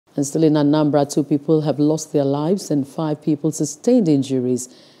And still in Anambra, 2 people have lost their lives and 5 people sustained injuries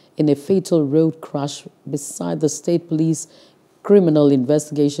in a fatal road crash beside the State Police Criminal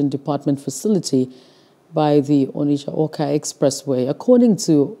Investigation Department facility by the Onitsha-Awka Expressway. According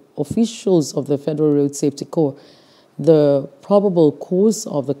to officials of the Federal Road Safety Corps, the probable cause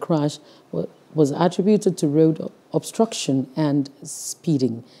of the crash was attributed to road obstruction and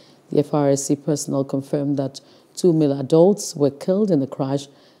speeding. The FRSC personnel confirmed that 2 male adults were killed in the crash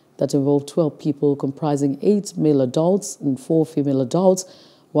that involved 12 people comprising 8 male adults and 4 female adults,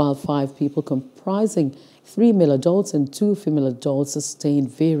 while 5 people comprising 3 male adults and 2 female adults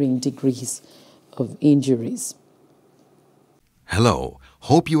sustained varying degrees of injuries. Hello,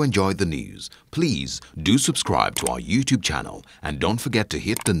 hope you enjoyed the news. Please do subscribe to our YouTube channel and don't forget to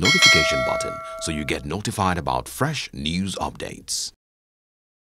hit the notification button so you get notified about fresh news updates.